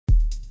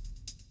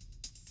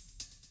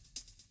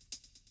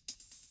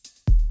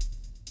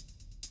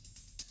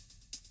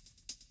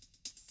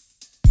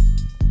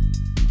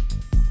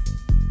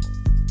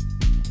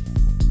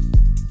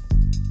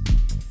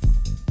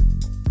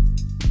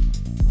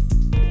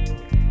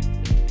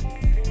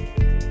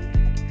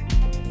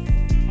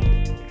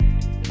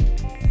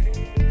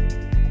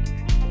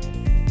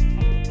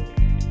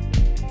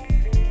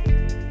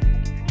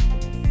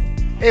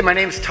Hey, my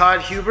name's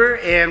Todd Huber,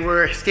 and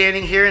we're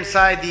standing here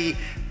inside the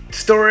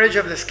storage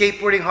of the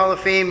Skateboarding Hall of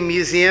Fame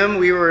Museum.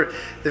 We were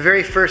the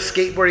very first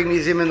skateboarding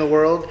museum in the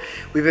world.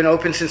 We've been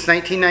open since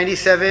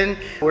 1997.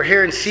 We're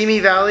here in Simi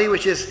Valley,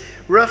 which is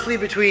roughly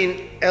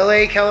between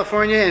LA,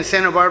 California and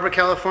Santa Barbara,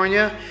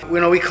 California.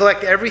 We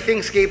collect everything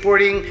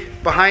skateboarding.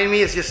 Behind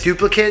me is just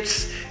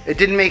duplicates. It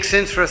didn't make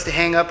sense for us to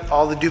hang up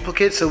all the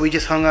duplicates, so we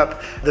just hung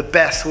up the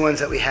best ones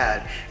that we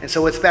had. And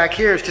so what's back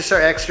here is just our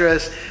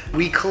extras.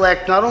 We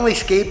collect not only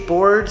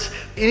skateboards,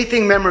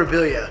 anything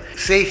memorabilia,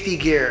 safety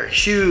gear,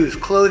 shoes,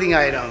 clothing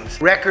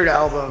items, record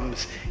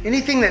albums,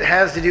 anything that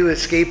has to do with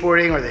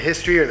skateboarding or the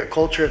history or the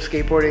culture of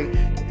skateboarding.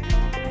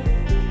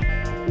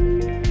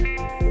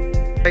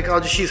 Like,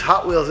 I'll just use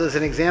Hot Wheels as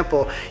an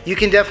example. You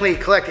can definitely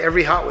collect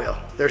every Hot Wheel.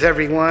 There's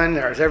every one,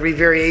 there's every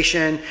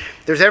variation,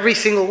 there's every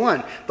single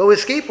one. But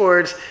with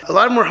skateboards, a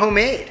lot of them are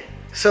homemade.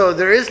 So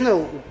there is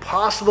no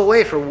possible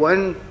way for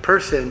one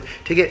person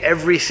to get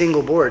every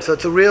single board. So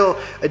it's a real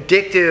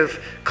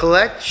addictive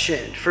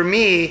collection. For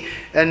me,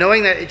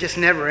 knowing that it just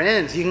never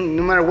ends. You can,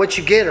 no matter what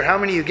you get or how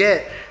many you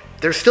get,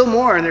 there's still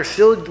more, and there's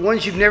still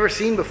ones you've never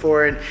seen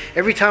before. And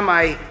every time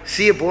I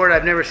see a board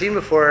I've never seen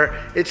before,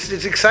 it's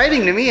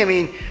exciting to me. I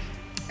mean,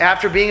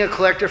 after being a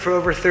collector for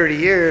over 30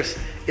 years,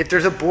 if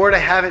there's a board I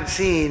haven't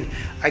seen,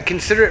 I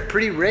consider it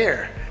pretty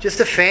rare. Just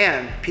a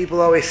fan.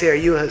 People always say, are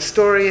you a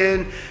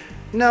historian?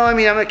 No, I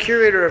mean, I'm a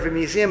curator of a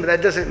museum, but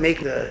that doesn't make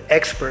the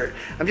expert.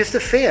 I'm just a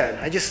fan.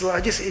 I just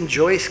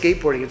enjoy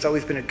skateboarding. It's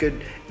always been a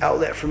good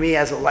outlet for me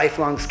as a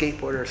lifelong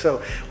skateboarder. So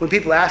when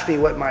people ask me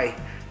what my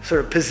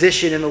sort of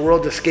position in the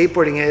world of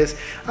skateboarding is,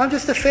 I'm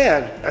just a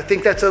fan. I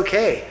think that's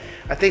okay.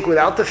 I think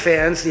without the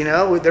fans, you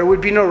know, there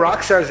would be no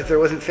rock stars if there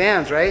wasn't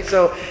fans, right?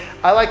 So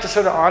I like to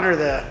sort of honor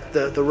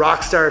the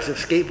rock stars of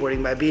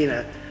skateboarding by being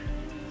a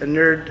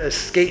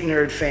skate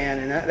nerd fan,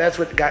 and that's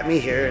what got me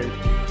here. And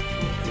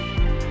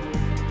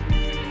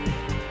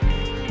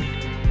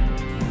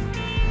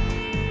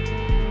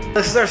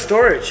this is our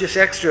storage, just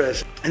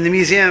extras. In the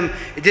museum,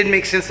 it didn't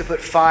make sense to put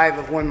 5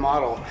 of one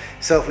model.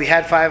 So if we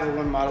had 5 of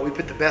one model, we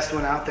put the best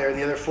one out there, and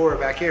the other 4 are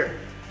back here.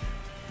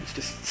 It's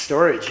just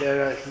storage.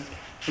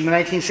 From the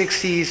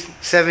 1960s,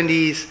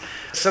 70s,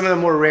 some of the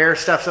more rare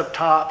stuff's up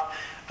top,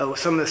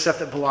 some of the stuff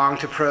that belonged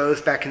to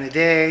pros back in the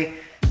day.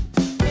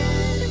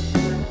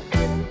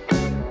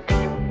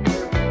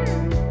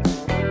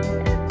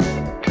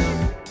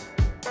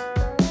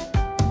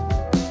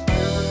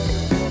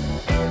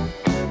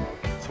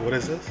 So what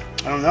is this?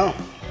 I don't know.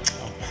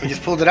 I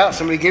just pulled it out.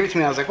 Somebody gave it to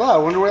me. I was like, well, I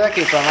wonder where that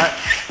came from.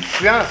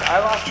 To be honest, I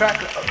lost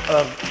track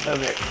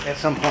of it at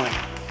some point.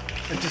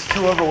 It's just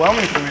too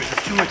overwhelming for me.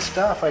 There's too much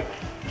stuff.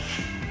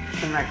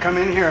 And I come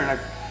in here and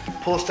I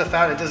pull stuff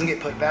out, it doesn't get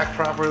put back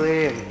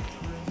properly, and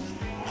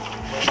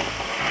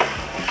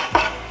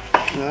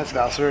you know, that's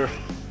Valsurf.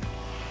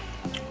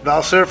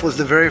 Valsurf was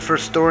the very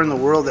first store in the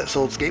world that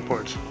sold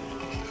skateboards.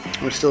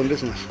 We're still in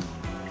business.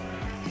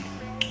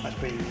 That's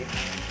pretty neat.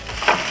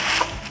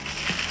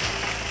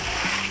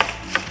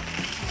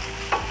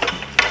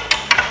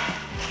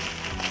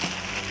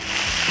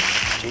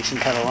 Jason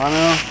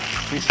Catalano,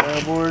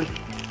 freestyle board.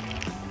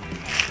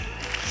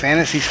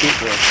 Fantasy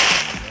skateboard.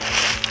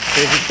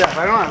 Crazy stuff.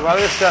 I don't know, a lot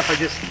of this stuff I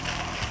just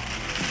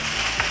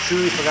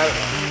truly forgot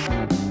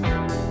about.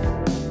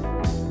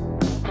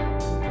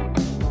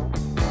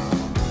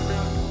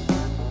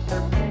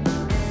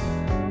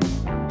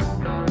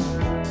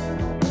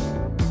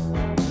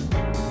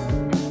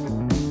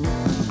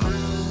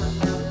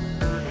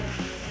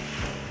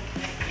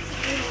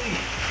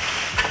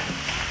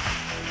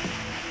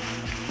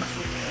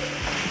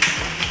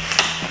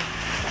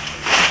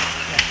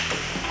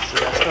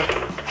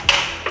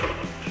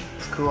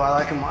 Cool. I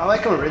like them. I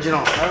like them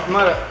original.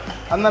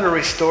 I'm not a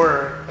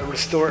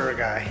restorer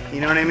guy.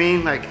 You know what I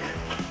mean? Like,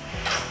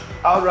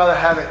 I would rather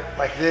have it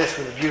like this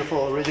with a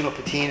beautiful original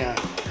patina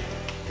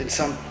than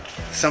some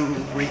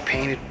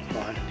repainted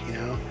one. You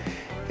know?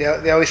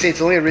 They always say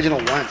it's only original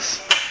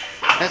once.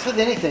 That's with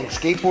anything.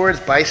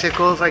 Skateboards,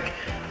 bicycles. Like,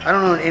 I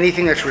don't own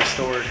anything that's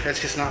restored. That's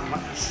just not my,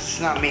 it's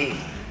not me.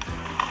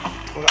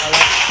 Well,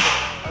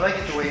 I like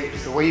it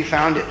the way you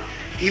found it.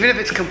 Even if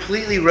it's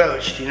completely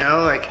roached. You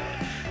know, like.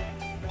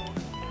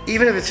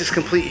 Even if it's just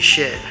complete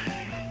shit.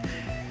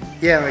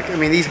 Yeah, like, I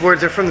mean, these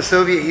boards are from the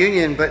Soviet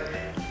Union, but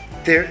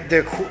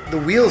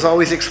the wheels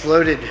always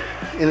exploded,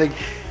 and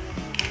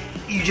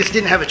you just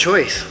didn't have a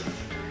choice.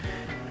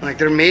 Like,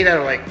 they're made out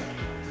of, like,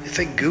 it's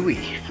like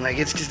gooey. Like,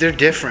 it's just, they're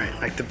different.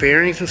 Like, the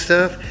bearings and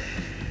stuff,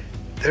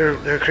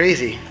 they're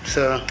crazy.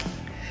 So,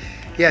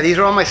 yeah, these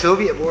are all my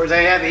Soviet boards. I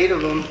have 8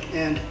 of them,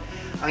 and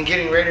I'm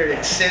getting ready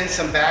to send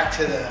some back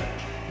to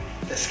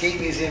the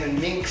skate museum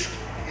in Minsk,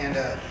 and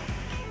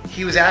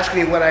he was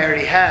asking me what I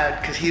already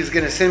had because he was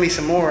going to send me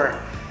some more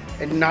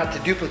and not to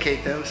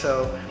duplicate them.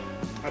 So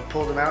I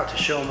pulled them out to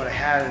show him what I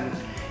had, and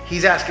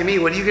he's asking me,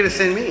 what are you going to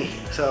send me?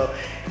 So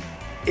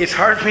it's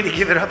hard for me to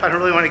give it up. I don't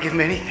really want to give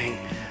him anything,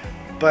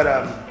 but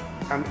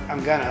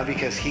I'm gonna,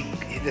 because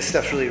this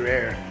stuff's really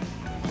rare.